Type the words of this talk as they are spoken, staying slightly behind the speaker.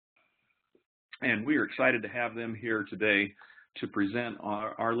and we are excited to have them here today to present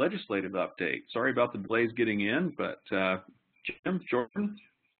our legislative update. Sorry about the delays getting in, but Jim, Jordan,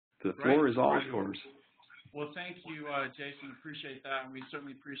 the floor is all yours. Well, thank you, Jason. Appreciate that, and we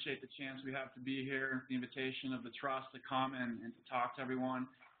certainly appreciate the chance we have to be here, the invitation of the Trust to come and to talk to everyone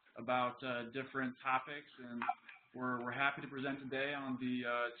about different topics. And we're happy to present today on the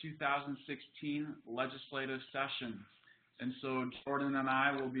 2016 legislative session. And so Jordan and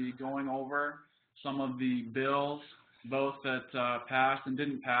I will be going over some of the bills, both that passed and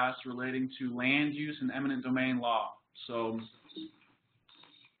didn't pass, relating to land use and eminent domain law. So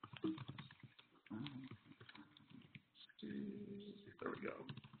there we go.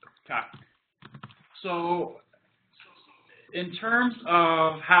 Okay. So in terms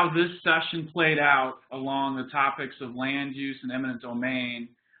of how this session played out along the topics of land use and eminent domain,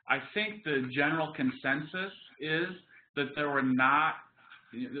 I think the general consensus is that there weren't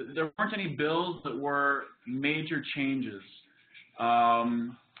any bills that were major changes.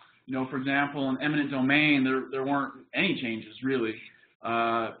 For example, in eminent domain, there weren't any changes really.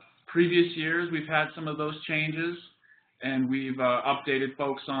 Previous years, we've had some of those changes, and we've updated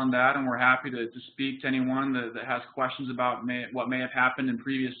folks on that, and we're happy to speak to anyone that has questions about what may have happened in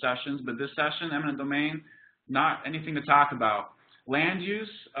previous sessions. But this session, eminent domain, not anything to talk about. Land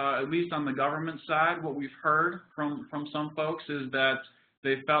use, at least on the government side, what we've heard from some folks is that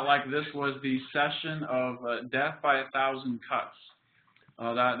they felt like this was the session of death by 1,000 cuts.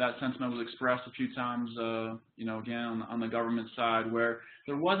 That sentiment was expressed a few times, again, on the government side, where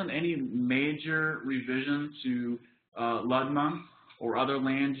there wasn't any major revision to LUDMA or other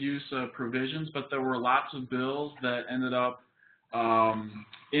land use provisions, but there were lots of bills that ended up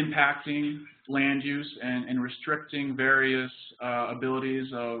impacting land use and restricting various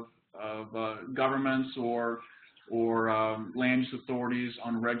abilities of governments or land use authorities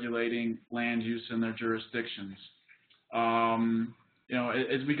on regulating land use in their jurisdictions.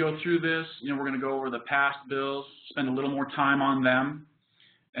 As we go through this, we're going to go over the past bills, spend a little more time on them,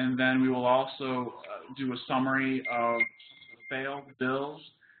 and then we will also do a summary of failed bills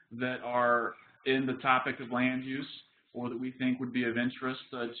that are in the topic of land use or that we think would be of interest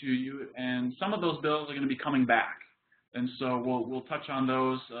to you. And some of those bills are going to be coming back, and so we'll touch on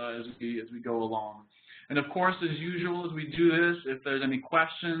those as we go along. And of course, as usual, as we do this, if there's any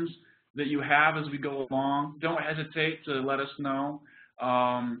questions that you have as we go along, don't hesitate to let us know.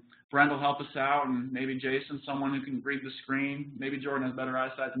 Brent will help us out, and maybe Jason, someone who can read the screen. Maybe Jordan has better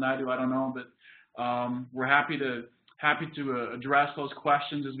eyesight than I do. I don't know, but we're happy to address those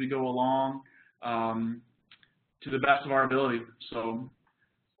questions as we go along to the best of our ability. So,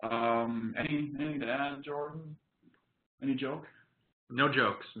 anything to add, Jordan? Any joke? No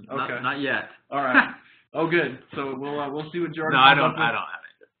jokes. Okay. Not yet. All right. Oh, good. So we'll see what Jordan. No, I don't have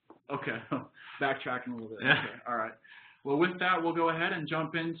it. Okay. Backtracking a little bit. Yeah. Okay. All right. Well, with that, we'll go ahead and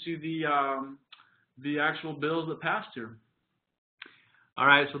jump into the actual bills that passed here. All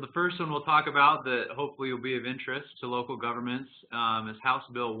right, so the first one we'll talk about that hopefully will be of interest to local governments is House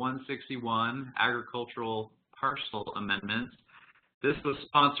Bill 161, Agricultural Parcel Amendments. This was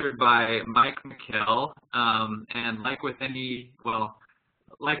sponsored by Mike McKell, and like with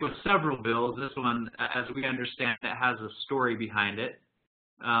several bills, this one, as we understand it, has a story behind it.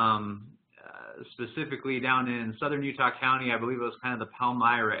 Specifically down in southern Utah County, I believe it was kind of the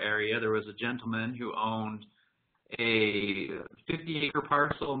Palmyra area, there was a gentleman who owned a 50-acre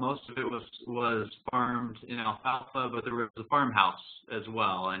parcel. Most of it was farmed in alfalfa, but there was a farmhouse as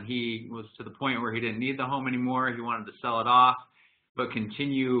well. And he was to the point where he didn't need the home anymore. He wanted to sell it off, but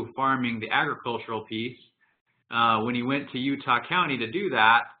continue farming the agricultural piece. When he went to Utah County to do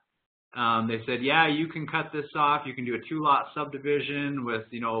that, they said, yeah, you can cut this off. You can do a 2-lot subdivision with,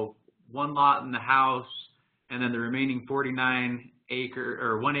 1 lot in the house, and then the remaining 1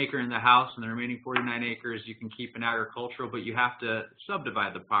 acre in the house, and the remaining 49 acres you can keep in agricultural, but you have to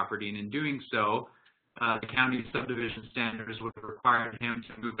subdivide the property. And in doing so, the county subdivision standards would have required him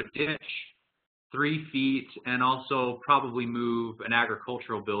to move a ditch 3 feet and also probably move an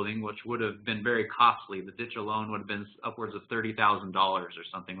agricultural building, which would have been very costly. The ditch alone would have been upwards of $30,000 or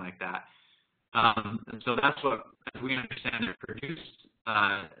something like that. And so that's what, as we understand it, produced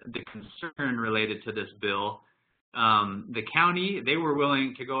the concern related to this bill. The county, they were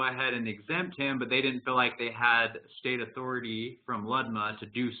willing to go ahead and exempt him, but they didn't feel like they had state authority from LUDMA to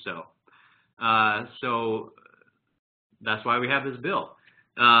do so. So that's why we have this bill.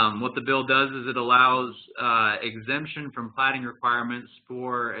 What the bill does is it allows exemption from platting requirements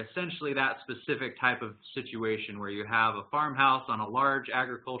for essentially that specific type of situation where you have a farmhouse on a large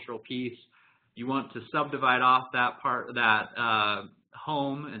agricultural piece. You want to subdivide off that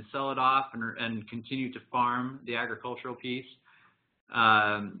home and sell it off and continue to farm the agricultural piece.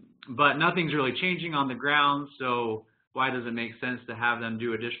 But nothing's really changing on the ground, so why does it make sense to have them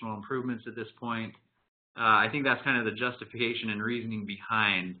do additional improvements at this point? I think that's kind of the justification and reasoning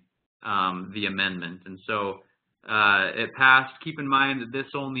behind the amendment. And so it passed. Keep in mind that this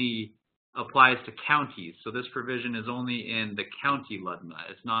only applies to counties, so this provision is only in the county LUDMA.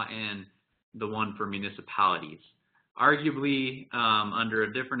 It's not in the one for municipalities. Arguably, under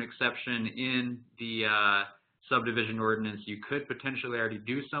a different exception in the subdivision ordinance, you could potentially already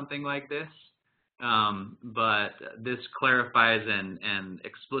do something like this, but this clarifies and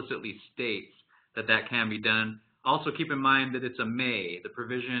explicitly states that that can be done. Also keep in mind that it's a may. The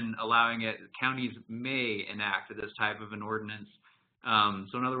provision allowing it, counties may enact this type of an ordinance.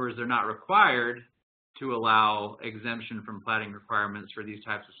 So in other words, they're not required to allow exemption from platting requirements for these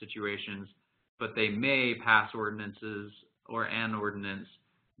types of situations, but they may pass ordinances or an ordinance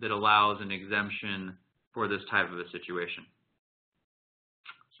that allows an exemption for this type of a situation.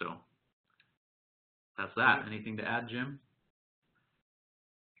 So that's that. Anything to add, Jim?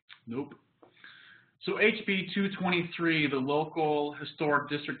 Nope. So HB 223, the Local Historic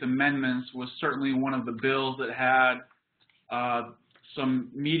District Amendments, was certainly one of the bills that had some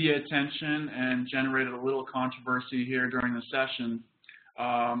media attention and generated a little controversy here during the session.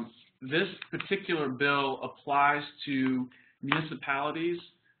 This particular bill applies to municipalities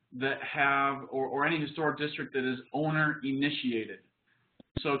that have, or any historic district that is owner initiated.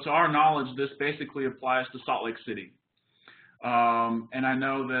 So to our knowledge, this basically applies to Salt Lake City. And I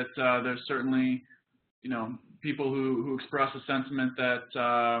know that there's certainly, people who express a sentiment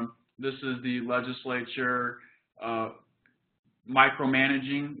that this is the legislature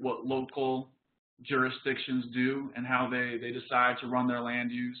micromanaging what local jurisdictions do and how they decide to run their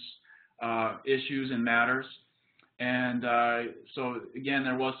land use issues and matters. And so again,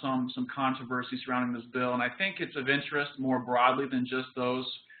 there was some controversy surrounding this bill, and I think it's of interest more broadly than just those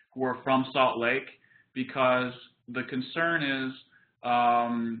who are from Salt Lake, because the concern is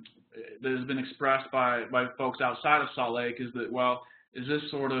that has been expressed by folks outside of Salt Lake is that, well, is this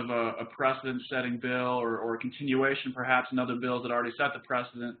sort of a precedent-setting bill or a continuation perhaps in other bills that already set the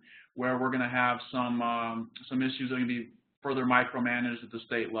precedent, where we're going to have some issues that are going to be further micromanaged at the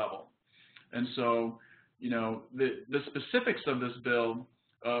state level. And so, the specifics of this bill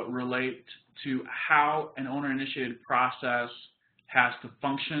relate to how an owner-initiated process has to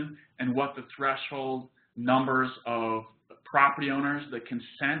function and what the threshold numbers of property owners that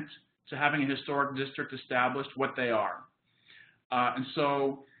consent to having a historic district established, what they are. And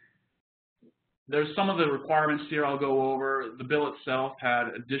so there's some of the requirements here I'll go over. The bill itself had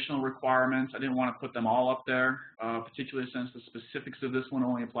additional requirements. I didn't want to put them all up there, particularly since the specifics of this one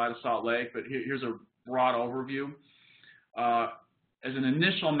only apply to Salt Lake, but here's a broad overview. As an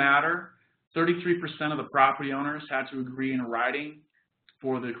initial matter, 33% of the property owners had to agree in writing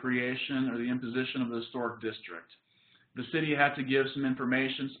for the creation or the imposition of the historic district. The city had to give some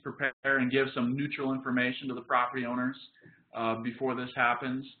information, prepare and give some neutral information to the property owners before this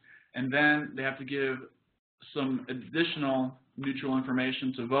happens. And then they have to give some additional neutral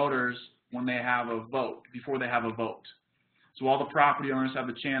information to voters when they have a vote, before they have a vote. So all the property owners have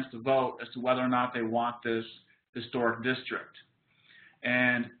the chance to vote as to whether or not they want this historic district.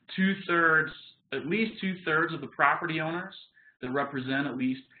 And at least two-thirds of the property owners that represent at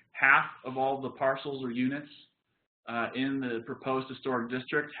least half of all the parcels or units in the proposed historic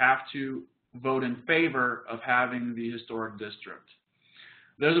district have to vote in favor of having the historic district.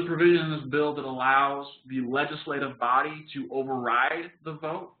 There's a provision in this bill that allows the legislative body to override the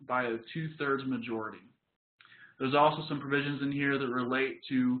vote by a two-thirds majority. There's also some provisions in here that relate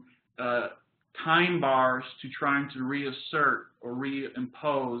to time bars to trying to reassert or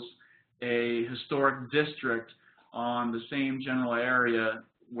reimpose a historic district on the same general area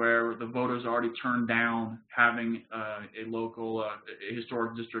where the voters already turned down having a local a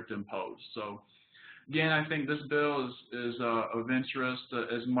historic district imposed. So again, I think this bill is of interest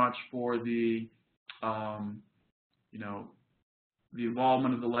as much for the the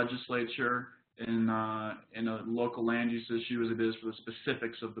involvement of the legislature in a local land use issue as it is for the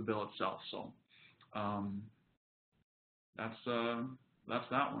specifics of the bill itself. So that's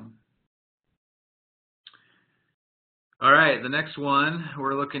that one. All right, the next one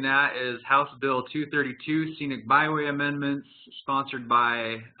we're looking at is House Bill 232, Scenic Byway Amendments, sponsored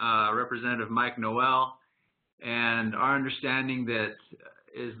by Representative Mike Noel. And our understanding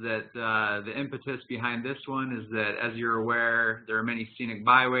is that the impetus behind this one is that, as you're aware, there are many scenic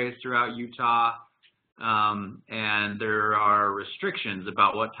byways throughout Utah, and there are restrictions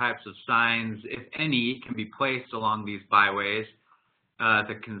about what types of signs, if any, can be placed along these byways.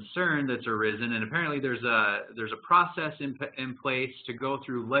 the concern that's arisen, and apparently there's a process in place to go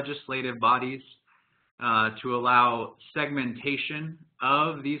through legislative bodies to allow segmentation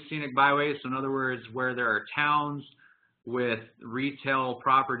of these scenic byways. So in other words, where there are towns with retail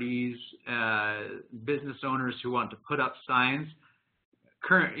properties, business owners who want to put up signs,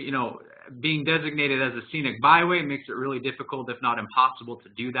 being designated as a scenic byway makes it really difficult, if not impossible, to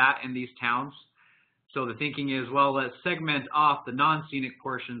do that in these towns. So the thinking is, well, let's segment off the non-scenic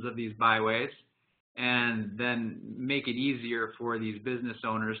portions of these byways and then make it easier for these business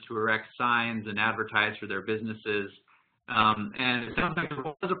owners to erect signs and advertise for their businesses. And it sounds like there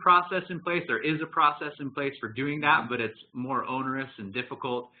was a process in place. There is a process in place for doing that, but it's more onerous and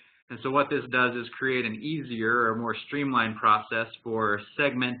difficult. And so what this does is create an easier or more streamlined process for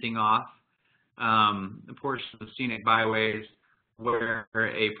segmenting off portions of scenic byways, where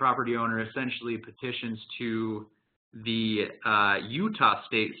a property owner essentially petitions to the Utah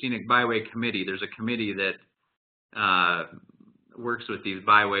State Scenic Byway Committee. There's a committee that works with these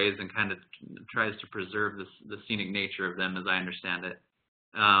byways and kind of tries to preserve the scenic nature of them, as I understand it.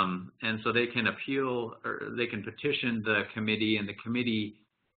 And so they can appeal, or they can petition the committee, and the committee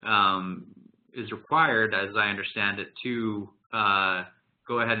is required, as I understand it, to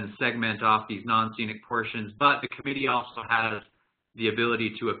go ahead and segment off these non-scenic portions. But the committee also has the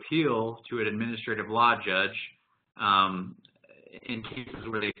ability to appeal to an administrative law judge in cases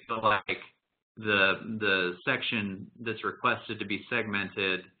where they feel like the section that's requested to be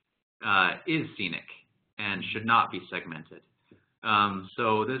segmented is scenic and should not be segmented.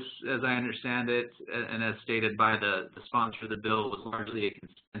 So this, as I understand it, and as stated by the sponsor of the bill, was largely a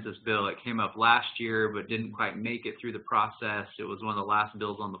consensus bill. It came up last year but didn't quite make it through the process. It was one of the last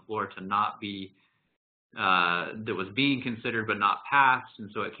bills on the floor to not be, that was being considered but not passed, and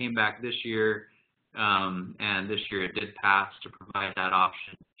so it came back this year, and this year it did pass to provide that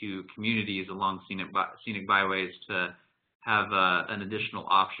option to communities along scenic byways to have an additional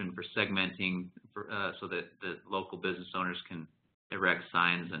option for segmenting so that the local business owners can erect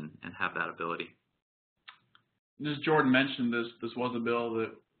signs and have that ability. As Jordan mentioned, this was a bill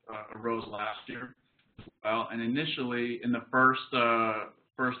that arose last year as well, and initially in the first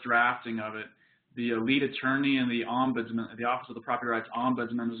drafting of it, the lead attorney and the ombudsman, the Office of the Property Rights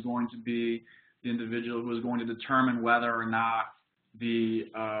Ombudsman, was going to be the individual who was going to determine whether or not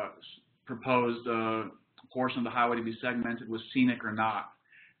the proposed portion of the highway to be segmented was scenic or not.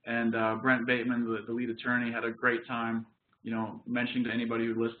 And Brent Bateman, the lead attorney, had a great time, mentioning to anybody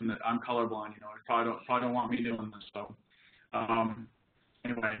who listened that I'm colorblind. Probably don't want me doing this. So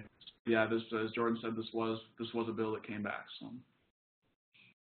anyway, yeah, this, as Jordan said, this was a bill that came back. So.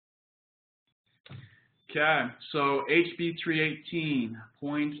 Okay, so HB 318,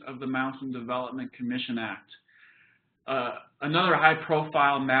 Point of the Mountain Development Commission Act. Another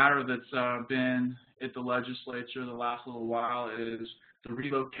high-profile matter that's been at the legislature the last little while is the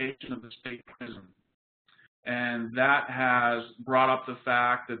relocation of the state prison. And that has brought up the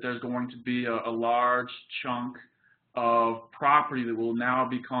fact that there's going to be a large chunk of property that will now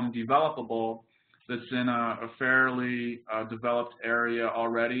become developable that's in a fairly developed area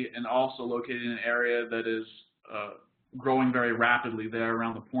already, and also located in an area that is growing very rapidly there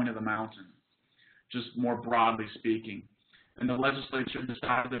around the point of the mountain, just more broadly speaking. And the legislature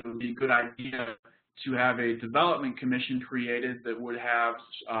decided that it would be a good idea to have a development commission created that would have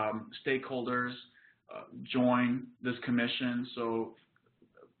stakeholders join this commission, so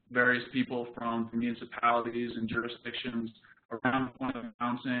various people from municipalities and jurisdictions around the point of the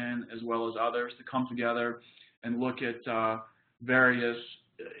mountain, as well as others, to come together and look at various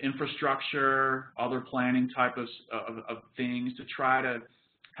infrastructure, other planning type of things, to try to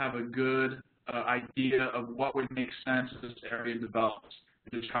have a good idea of what would make sense as this area develops,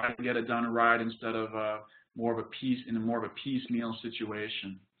 to try to get it done right instead of more of a piecemeal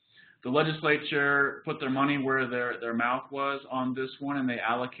situation. The legislature put their money where their mouth was on this one, and they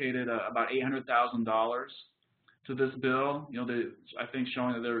allocated about $800,000 to this bill. I think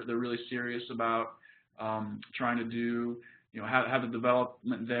showing that they're really serious about trying to do, have the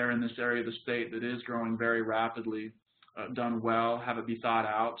development there in this area of the state that is growing very rapidly done well, have it be thought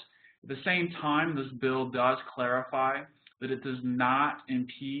out. At the same time, this bill does clarify that it does not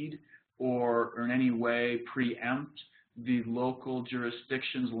impede or in any way preempt the local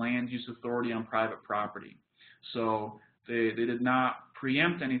jurisdiction's land use authority on private property. So they did not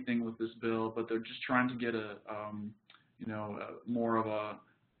preempt anything with this bill, but they're just trying to get more of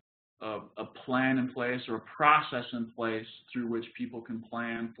a plan in place, or a process in place through which people can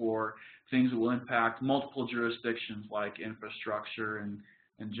plan for things that will impact multiple jurisdictions, like infrastructure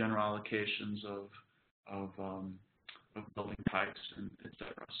and general allocations building types, and et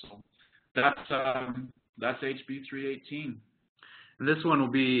cetera. So that's HB 318. This one will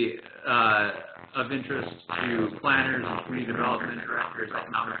be of interest to planners and community development directors,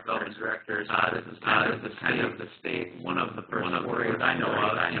 economic development directors. This is kind of the state, one of the first areas I know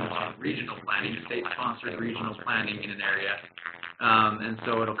of, regional planning, state-sponsored regional planning in an area. And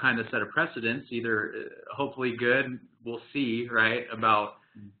so it'll kind of set a precedence, either hopefully good, we'll see, right, about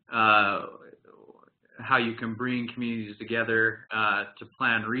how you can bring communities together to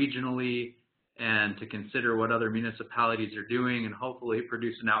plan regionally, and to consider what other municipalities are doing, and hopefully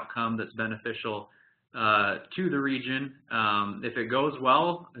produce an outcome that's beneficial to the region. If it goes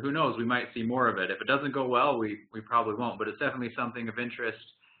well, who knows, we might see more of it. If it doesn't go well, we probably won't, but it's definitely something of interest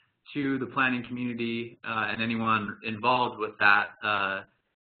to the planning community and anyone involved with that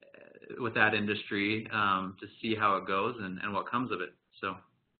industry to see how it goes and what comes of it. So,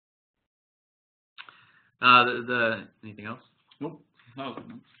 anything else? Nope. No.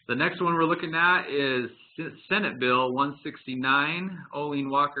 The next one we're looking at is Senate Bill 169, Olene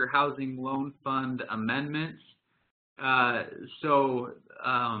Walker Housing Loan Fund Amendments. So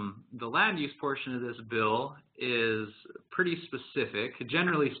the land use portion of this bill is pretty specific.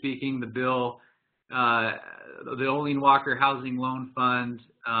 Generally speaking, the bill, the Olene Walker Housing Loan Fund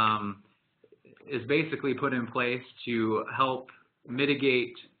is basically put in place to help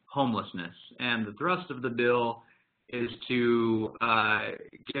mitigate homelessness. And the thrust of the bill is to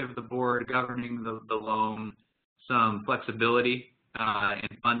give the board governing the loan some flexibility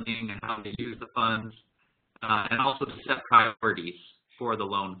in funding and how to use the funds, and also to set priorities for the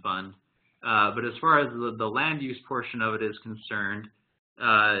loan fund. But as far as the land use portion of it is concerned,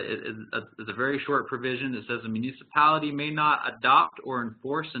 it's a very short provision. It says a municipality may not adopt or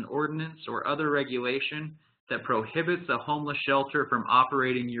enforce an ordinance or other regulation that prohibits a homeless shelter from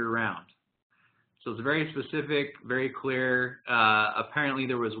operating year-round. So it's very specific, very clear. Apparently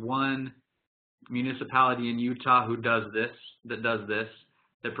there was one municipality in Utah who does this, that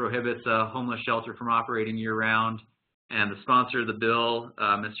prohibits a homeless shelter from operating year-round. And the sponsor of the bill,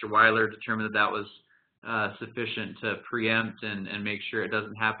 Mr. Weiler, determined that was sufficient to preempt and make sure it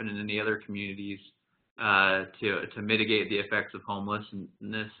doesn't happen in any other communities to mitigate the effects of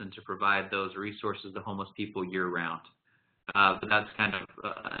homelessness and to provide those resources to homeless people year-round. But that's kind of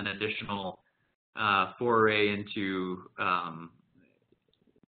an additional foray into the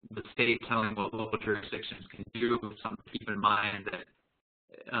state telling what local jurisdictions can do. Something to keep in mind that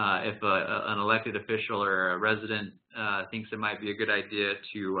if an elected official or a resident thinks it might be a good idea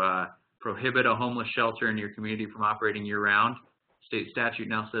to prohibit a homeless shelter in your community from operating year-round, state statute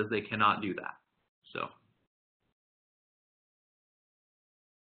now says they cannot do that. So.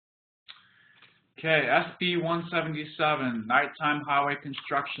 Okay, SB 177, Nighttime Highway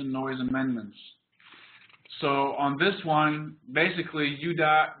Construction Noise Amendments. So on this one, basically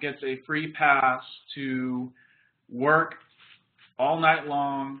UDOT gets a free pass to work all night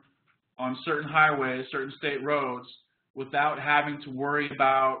long on certain highways, certain state roads, without having to worry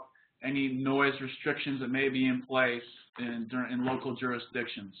about any noise restrictions that may be in place in local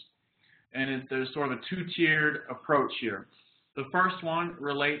jurisdictions. And there's sort of a two-tiered approach here. The first one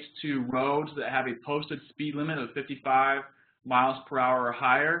relates to roads that have a posted speed limit of 55 miles per hour or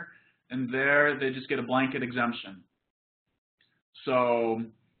higher, and there they just get a blanket exemption. So,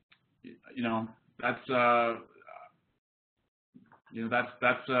 that's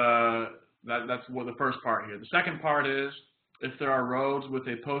what the first part here. The second part is if there are roads with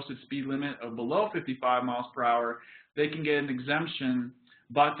a posted speed limit of below 55 miles per hour, they can get an exemption,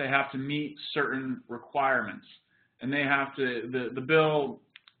 but they have to meet certain requirements. And they have to, the bill,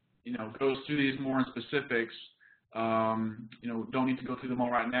 goes through these more in specifics. Don't need to go through them all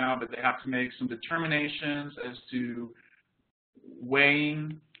right now, but they have to make some determinations as to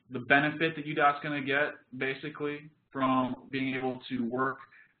weighing the benefit that UDOT's going to get, basically, from being able to work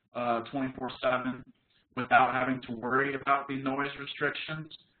 24/7 without having to worry about the noise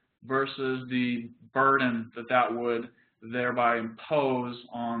restrictions versus the burden that would thereby impose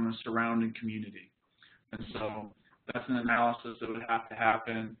on the surrounding community. And so that's an analysis that would have to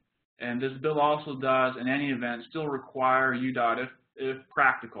happen. And this bill also does, in any event, still require UDOT, if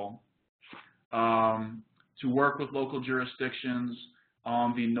practical, to work with local jurisdictions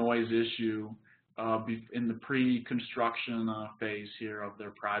on the noise issue in the pre-construction phase here of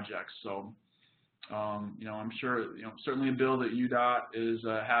their projects. So, I'm sure, certainly a bill that UDOT is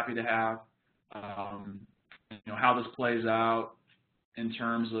happy to have. How this plays out in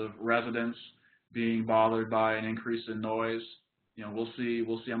terms of residents being bothered by an increase in noise, we'll see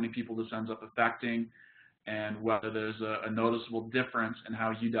how many people this ends up affecting. and whether there's a noticeable difference in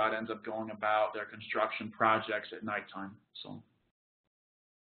how UDOT ends up going about their construction projects at nighttime. So.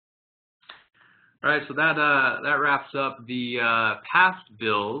 All right, so that wraps up the past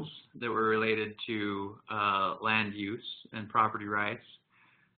bills that were related to land use and property rights.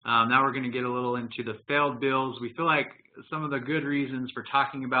 Now we're going to get a little into the failed bills. We feel like some of the good reasons for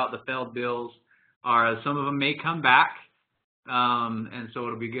talking about the failed bills are some of them may come back, and so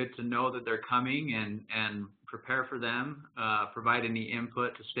it'll be good to know that they're coming and prepare for them, provide any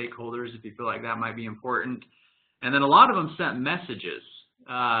input to stakeholders if you feel like that might be important. And then a lot of them sent messages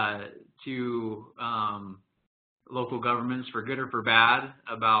to local governments, for good or for bad,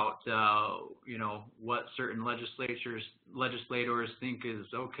 about what certain legislators think is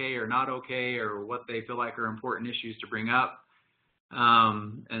okay or not okay, or what they feel like are important issues to bring up.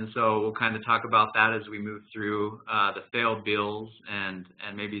 And so we'll kind of talk about that as we move through the failed bills and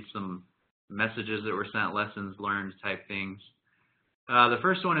maybe some messages that were sent, lessons learned type things. The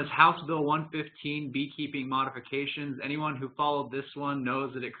first one is House Bill 115, beekeeping modifications. Anyone who followed this one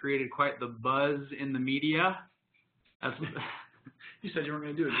knows that it created quite the buzz in the media. You said you weren't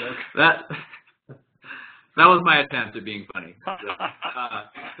going to do it, Doug. That was my attempt at being funny.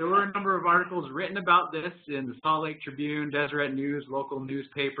 There were a number of articles written about this in the Salt Lake Tribune, Deseret News, local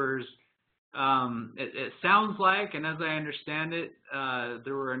newspapers. It sounds like, and as I understand it,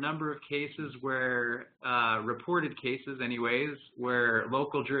 there were a number of cases where, reported cases anyways, where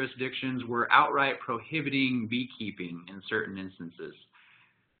local jurisdictions were outright prohibiting beekeeping in certain instances.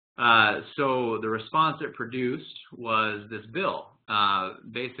 So the response it produced was this bill,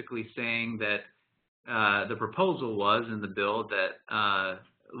 basically saying that the proposal was in the bill that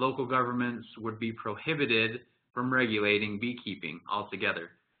local governments would be prohibited from regulating beekeeping altogether.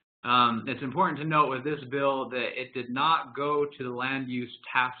 It's important to note with this bill that it did not go to the Land Use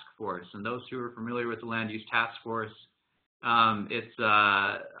Task Force. And those who are familiar with the Land Use Task Force, I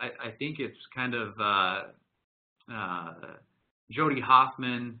think it's kind of Jody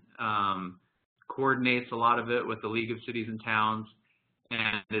Hoffman coordinates a lot of it with the League of Cities and Towns.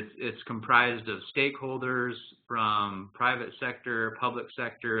 And it's comprised of stakeholders from private sector, public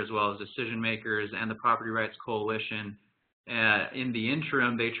sector, as well as decision makers and the Property Rights Coalition. In the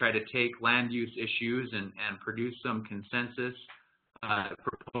interim, they try to take land use issues and produce some consensus,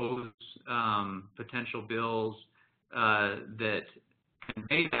 propose potential bills that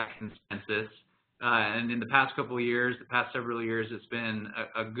convey that consensus. And in the past couple of years, the past several years, it's been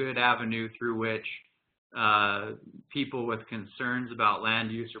a good avenue through which people with concerns about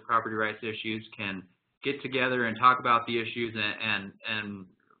land use or property rights issues can get together and talk about the issues and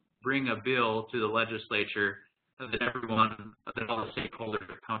bring a bill to the legislature that all the stakeholders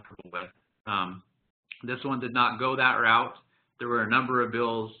are comfortable with. This one did not go that route. There were a number of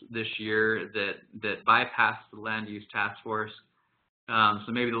bills this year that bypassed the Land Use Task Force.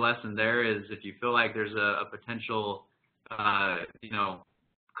 So maybe the lesson there is, if you feel like there's a potential,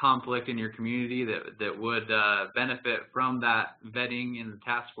 conflict in your community that would benefit from that vetting in the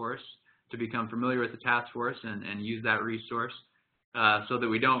task force, to become familiar with the task force and use that resource, so that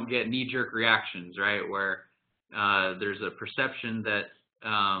we don't get knee-jerk reactions, right, where there's a perception that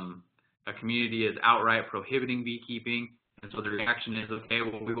a community is outright prohibiting beekeeping, and so the reaction is, okay,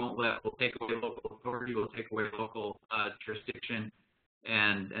 well, we'll take away local authority, we'll take away local jurisdiction,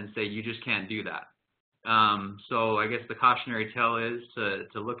 and say you just can't do that. So I guess the cautionary tale is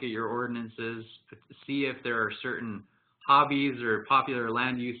to look at your ordinances, see if there are certain hobbies or popular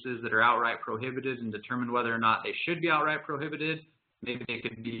land uses that are outright prohibited, and determine whether or not they should be outright prohibited. Maybe they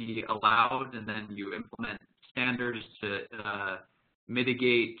could be allowed, and then you implement standards to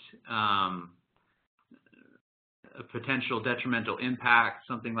mitigate a potential detrimental impact,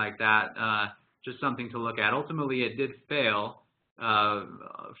 something like that. Just something to look at. Ultimately, it did fail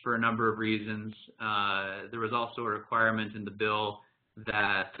for a number of reasons. There was also a requirement in the bill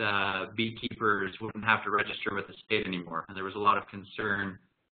that beekeepers wouldn't have to register with the state anymore. And there was a lot of concern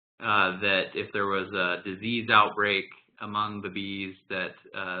that if there was a disease outbreak among the bees, that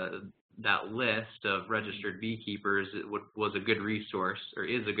that list of registered beekeepers was a good resource, or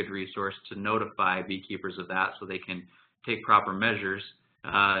is a good resource, to notify beekeepers of that so they can take proper measures.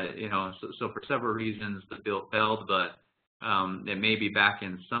 So for several reasons the bill failed, but it may be back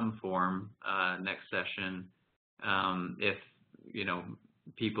in some form next session if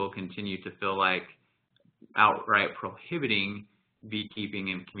people continue to feel like outright prohibiting beekeeping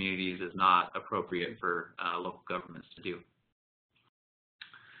in communities is not appropriate for local governments to do.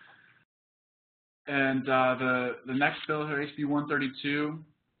 And the next bill here, HB 132,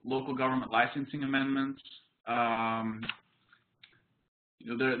 local government licensing amendments.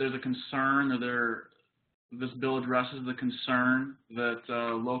 There's a concern, or this bill addresses the concern that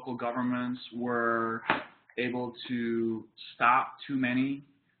local governments were able to stop too many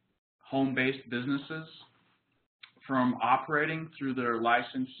home-based businesses from operating through their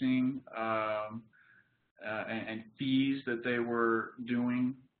licensing and fees that they were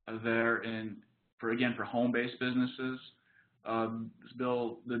doing there for home-based businesses. This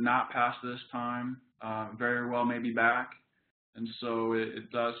bill did not pass this time. Very well may be back. And so it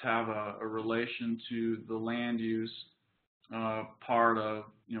does have a relation to the land use part of,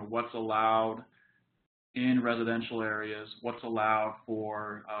 what's allowed in residential areas, what's allowed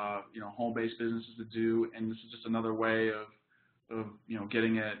for, home-based businesses to do. And this is just another way of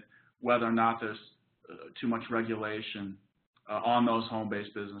getting at whether or not there's too much regulation on those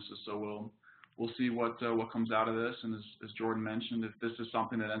home-based businesses. So we'll see what comes out of this. And as Jordan mentioned, if this is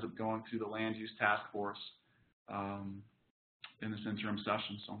something that ends up going through the land use task force, in this interim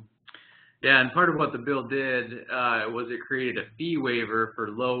session. So, yeah, and part of what the bill did was it created a fee waiver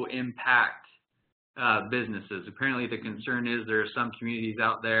for low impact businesses. Apparently, the concern is there are some communities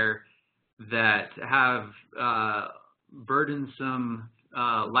out there that have burdensome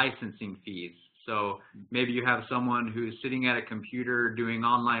licensing fees. So maybe you have someone who's sitting at a computer doing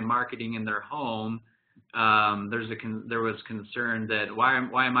online marketing in their home. There was concern that why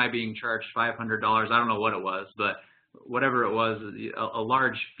am I being charged $500? I don't know what it was, but whatever it was, a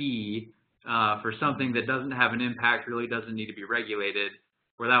large fee for something that doesn't have an impact, really doesn't need to be regulated,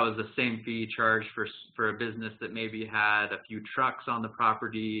 where that was the same fee charged for a business that maybe had a few trucks on the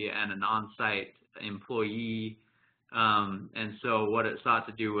property and an on-site employee. And so what it sought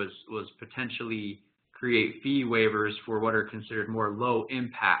to do was potentially create fee waivers for what are considered more low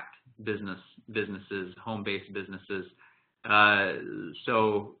impact businesses, home-based businesses.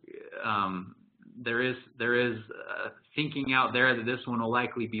 There is thinking out there that this one will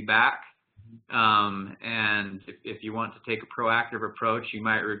likely be back. And if you want to take a proactive approach, you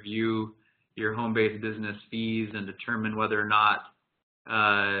might review your home-based business fees and determine whether or not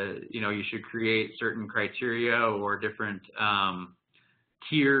you should create certain criteria or different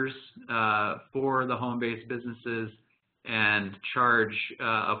tiers for the home-based businesses and charge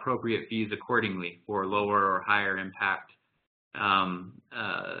appropriate fees accordingly for lower or higher impact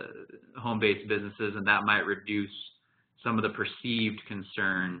home-based businesses, and that might reduce some of the perceived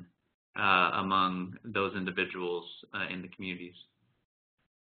concern among those individuals in the communities.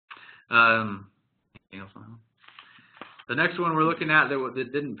 Anything else on that? The next one we're looking at that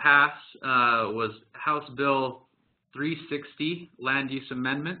didn't pass was House Bill 360, Land Use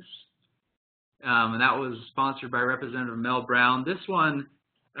Amendments, and that was sponsored by Representative Mel Brown. This one,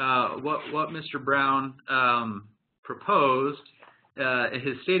 what Mr. Brown proposed,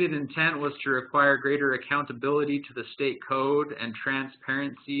 his stated intent was to require greater accountability to the state code and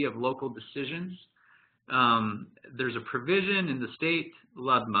transparency of local decisions. There's a provision in the state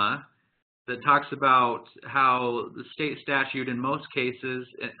LUDMA that talks about how the state statute in most cases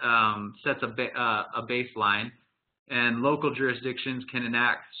sets a baseline, and local jurisdictions can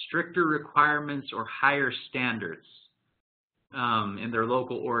enact stricter requirements or higher standards in their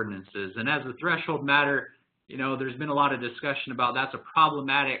local ordinances. And as a threshold matter, there's been a lot of discussion about that's a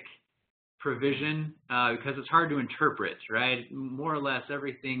problematic provision because it's hard to interpret, right? More or less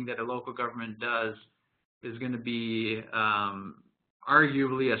everything that a local government does is going to be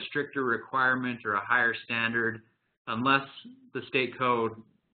arguably a stricter requirement or a higher standard unless the state code,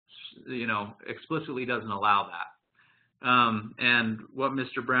 explicitly doesn't allow that. And what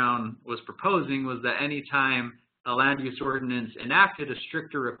Mr. Brown was proposing was that any time a land use ordinance enacted a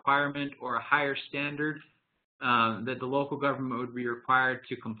stricter requirement or a higher standard, that the local government would be required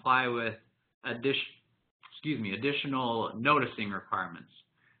to comply with additional noticing requirements.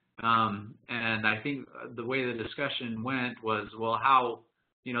 And I think the way the discussion went was, well, how,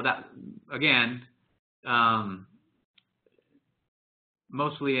 that, again,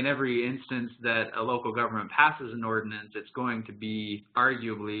 mostly in every instance that a local government passes an ordinance, it's going to be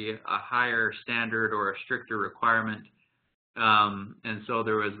arguably a higher standard or a stricter requirement. And so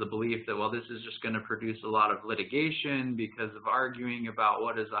there was the belief that, well, this is just going to produce a lot of litigation because of arguing about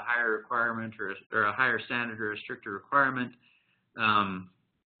what is a higher requirement or a higher standard or a stricter requirement.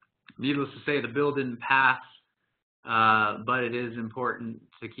 Needless to say, the bill didn't pass, but it is important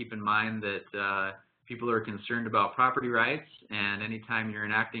to keep in mind that people are concerned about property rights, and anytime you're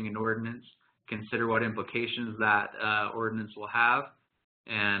enacting an ordinance, consider what implications that ordinance will have,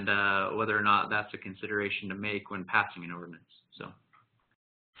 and whether or not that's a consideration to make when passing an ordinance. So,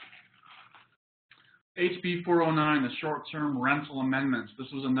 HB 409, the short-term rental amendments.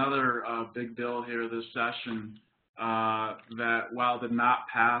 This was another big bill here this session. that while it did not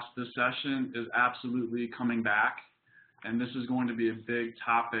pass this session, is absolutely coming back. And this is going to be a big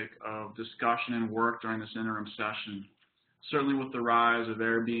topic of discussion and work during this interim session. Certainly with the rise of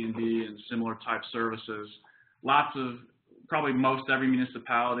Airbnb and similar type services, probably most every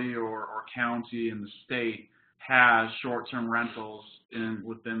municipality or county in the state has short-term rentals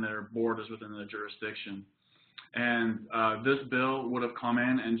within their borders, within their jurisdiction. And this bill would have come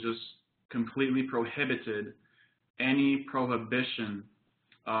in and just completely prohibited any prohibition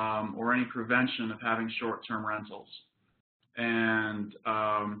or any prevention of having short-term rentals. And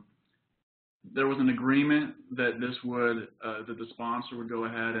there was an agreement that that the sponsor would go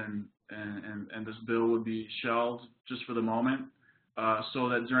ahead and this bill would be shelved just for the moment, so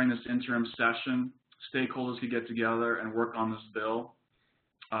that during this interim session, stakeholders could get together and work on this bill.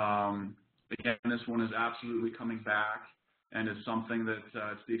 Again, this one is absolutely coming back, and it's something that,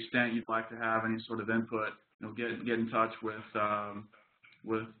 to the extent you'd like to have any sort of input, get in touch with the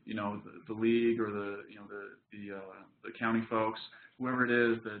league or the county folks, whoever it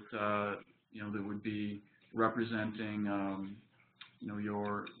is that that would be representing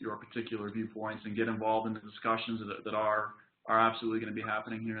your particular viewpoints, and get involved in the discussions that are absolutely going to be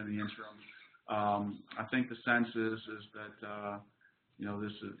happening here in the interim. I think the sense is that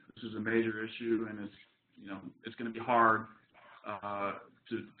this is a major issue, and it's going to be hard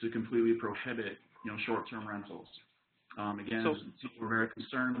to completely prohibit short-term rentals. Again, we're very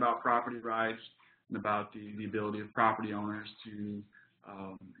concerned about property rights and about the ability of property owners to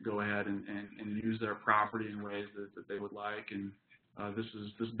go ahead and use their property in ways that they would like, and this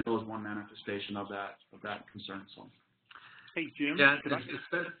bill is one manifestation of that concern. So, hey Jim, yeah, could I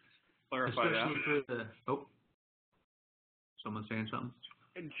clarify that? Someone saying something?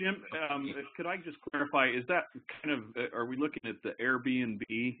 Jim, could I just clarify, is that kind of, are we looking at the Airbnb?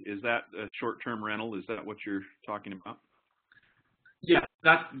 Is that a short-term rental? Is that what you're talking about? Yeah,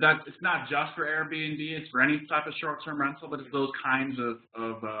 that's it's not just for Airbnb, it's for any type of short-term rental, but it's those kinds of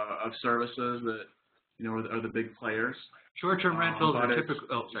services that, are the big players. Short-term rentals are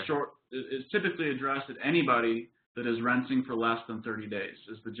it's typically addressed at anybody that is renting for less than 30 days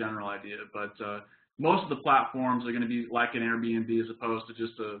is the general idea. But most of the platforms are going to be like an Airbnb as opposed to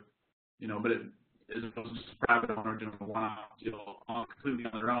just as opposed to just a private owner doing a one-off deal completely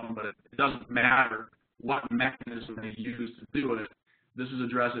on their own. But it doesn't matter what mechanism they use to do it. This is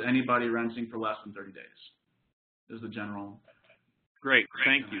addressed at anybody renting for less than 30 days. Is the general. Great,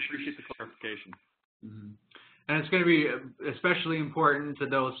 thank you. Appreciate the clarification. Mm-hmm. And it's going to be especially important to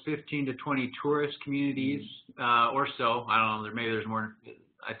those 15 to 20 tourist communities or so. I don't know, maybe there's more.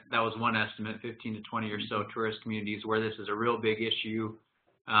 That was one estimate, 15 to 20 or so tourist communities where this is a real big issue.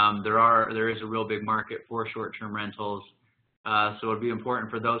 There is a real big market for short-term rentals. So it would be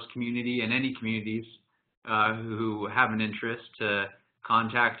important for those community and any communities who have an interest to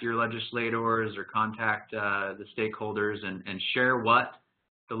contact your legislators or contact the stakeholders and share what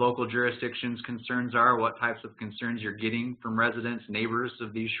the local jurisdiction's concerns are, what types of concerns you're getting from residents, neighbors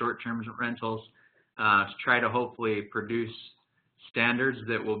of these short-term rentals, to try to hopefully produce standards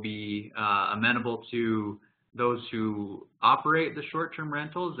that will be amenable to those who operate the short-term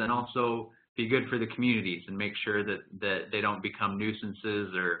rentals, and also be good for the communities and make sure that they don't become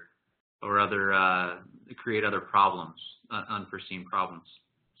nuisances or other create other problems, unforeseen problems.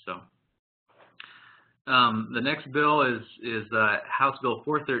 So the next bill is House Bill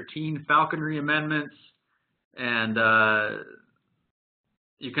 413, falconry amendments, and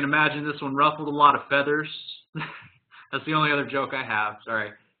you can imagine this one ruffled a lot of feathers. That's the only other joke I have.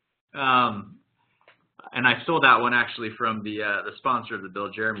 Sorry. And I stole that one actually from the sponsor of the bill,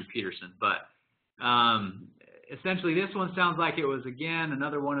 Jeremy Peterson. But essentially, this one sounds like it was, again,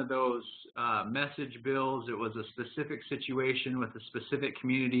 another one of those message bills. It was a specific situation with a specific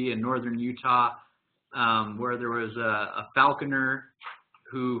community in northern Utah where there was a falconer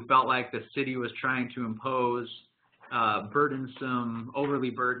who felt like the city was trying to impose overly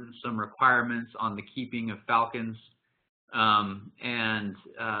burdensome requirements on the keeping of falcons. In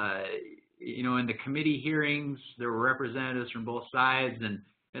the committee hearings, there were representatives from both sides, and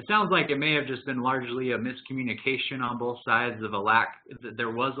it sounds like it may have just been largely a miscommunication on both sides there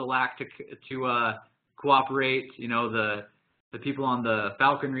was a lack to cooperate. The people on the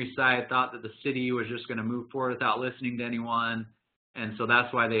falconry side thought that the city was just going to move forward without listening to anyone, and so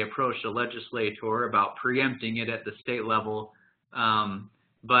that's why they approached a legislator about preempting it at the state level.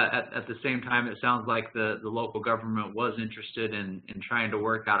 But at the same time, it sounds like the local government was interested in trying to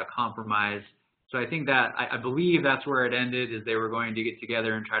work out a compromise. So I think I believe that's where it ended, is they were going to get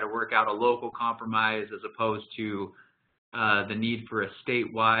together and try to work out a local compromise as opposed to the need for a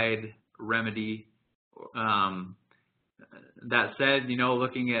statewide remedy. that said,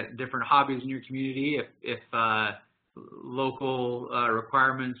 looking at different hobbies in your community, if local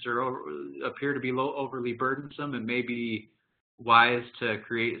requirements appear to be overly burdensome, it may be wise to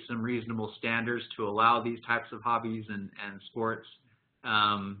create some reasonable standards to allow these types of hobbies and sports,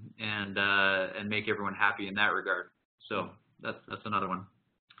 and make everyone happy in that regard. So that's another one.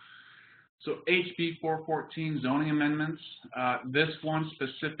 So HB 414 zoning amendments. This one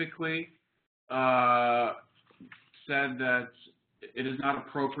specifically said that it is not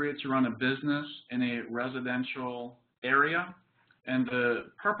appropriate to run a business in a residential area, and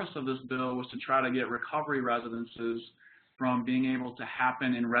the purpose of this bill was to try to get recovery residences from being able to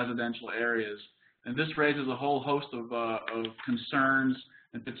happen in residential areas. And this raises a whole host of concerns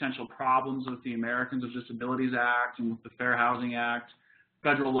and potential problems with the Americans with Disabilities Act and with the Fair Housing Act,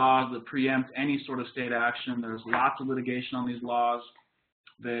 federal laws that preempt any sort of state action. There's lots of litigation on these laws.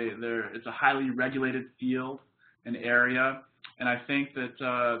 It's a highly regulated field and area, and I think that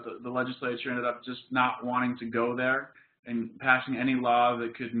the legislature ended up just not wanting to go there and passing any law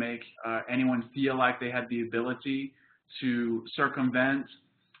that could make anyone feel like they had the ability to circumvent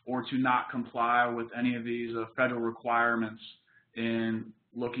or to not comply with any of these federal requirements in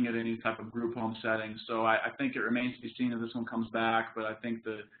looking at any type of group home setting. So I think it remains to be seen if this one comes back, but I think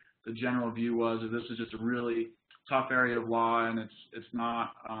the general view was that this is just a really tough area of law, and it's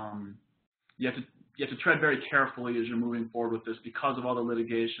not, you have to tread very carefully as you're moving forward with this because of all the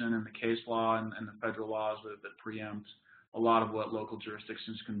litigation and the case law and the federal laws that preempt a lot of what local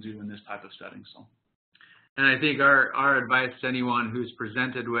jurisdictions can do in this type of setting. So. And I think our advice to anyone who's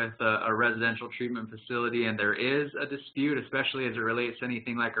presented with a residential treatment facility and there is a dispute, especially as it relates to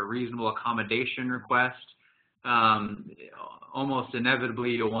anything like a reasonable accommodation request, almost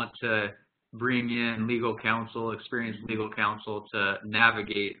inevitably you'll want to bring in legal counsel, experienced legal counsel to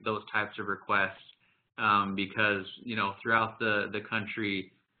navigate those types of requests, because, throughout the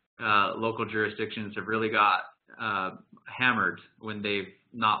country, local jurisdictions have really got hammered when they've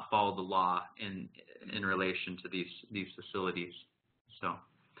not followed the law in relation to these facilities. So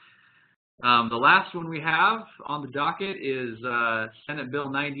the last one we have on the docket is Senate Bill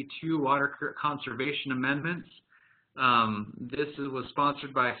 92, Water Conservation Amendments. This was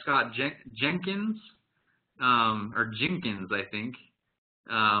sponsored by Scott Jenkins, or Jenkins, I think,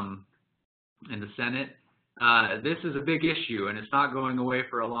 in the Senate. This is a big issue, and it's not going away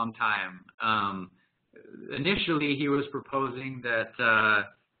for a long time. Initially, he was proposing that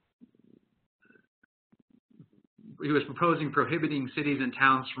prohibiting cities and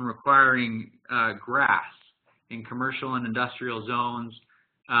towns from requiring grass in commercial and industrial zones.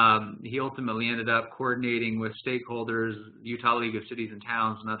 He ultimately ended up coordinating with stakeholders, Utah League of Cities and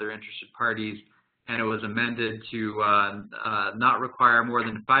Towns, and other interested parties, and it was amended to not require more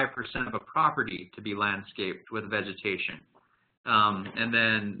than 5% of a property to be landscaped with vegetation. And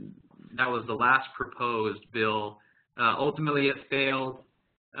then that was the last proposed bill. Ultimately, it failed,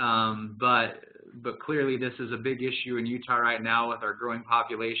 but clearly this is a big issue in Utah right now with our growing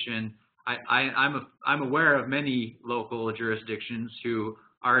population. I'm aware of many local jurisdictions who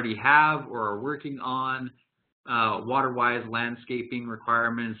already have or are working on water-wise landscaping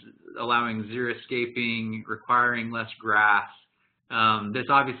requirements, allowing xeriscaping, requiring less grass. This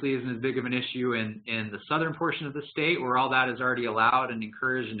obviously isn't as big of an issue in the southern portion of the state where all that is already allowed and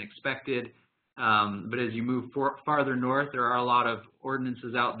encouraged and expected. But as you move farther north, there are a lot of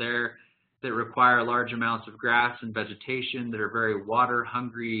ordinances out there that require large amounts of grass and vegetation that are very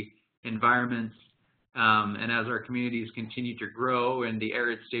water-hungry environments. And as our communities continue to grow in the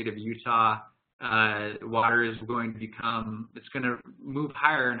arid state of Utah, water is going to move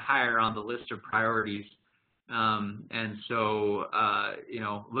higher and higher on the list of priorities. And so,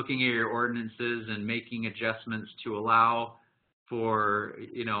 looking at your ordinances and making adjustments to allow for,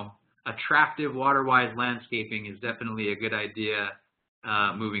 attractive water-wise landscaping is definitely a good idea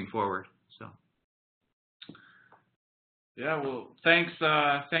moving forward. So. Yeah, well, thanks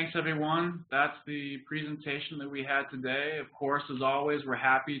everyone. That's the presentation that we had today. Of course, as always, we're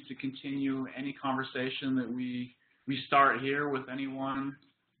happy to continue any conversation that we start here with anyone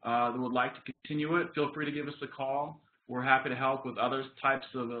that would like to continue it. Feel free to give us a call. We're happy to help with other types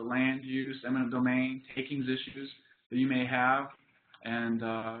of land use, eminent domain, takings issues that you may have. And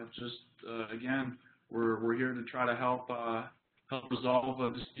again, we're here to try to help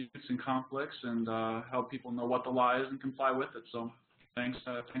resolve disputes and conflicts and help people know what the law is and comply with it. So thanks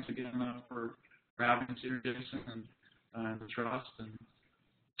again for having us here, Jason, and the trust,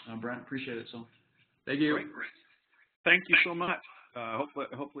 and Brent, appreciate it. So thank you. Great. Thank you so much.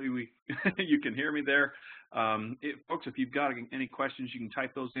 Hopefully you can hear me there. Folks, if you've got any questions, you can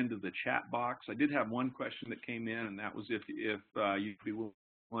type those into the chat box. I did have one question that came in, and that was if you'd be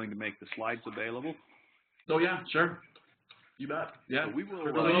willing to make the slides available. Oh yeah, sure. You bet. Yeah. So we will.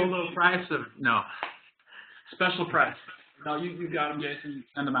 For the low price of no. Special price. No, you got them, Jason.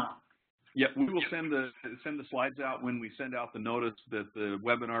 Send them out. Yeah, we will send the slides out when we send out the notice that the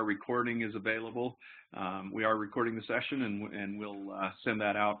webinar recording is available. We are recording the session, and we'll send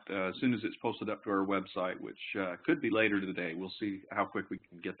that out as soon as it's posted up to our website, which could be later today. We'll see how quick we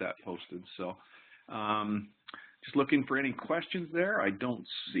can get that posted. So, just looking for any questions there. I don't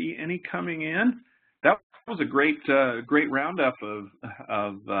see any coming in. That was a great roundup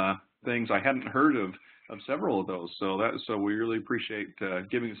of things. I hadn't heard of several of those, so we really appreciate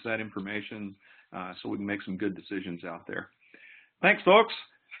giving us that information so we can make some good decisions out there. Thanks, folks.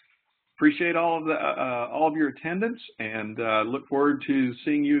 Appreciate all of your attendance, and look forward to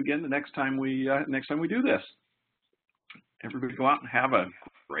seeing you again the next time we do this. Everybody, go out and have a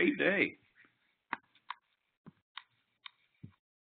great day.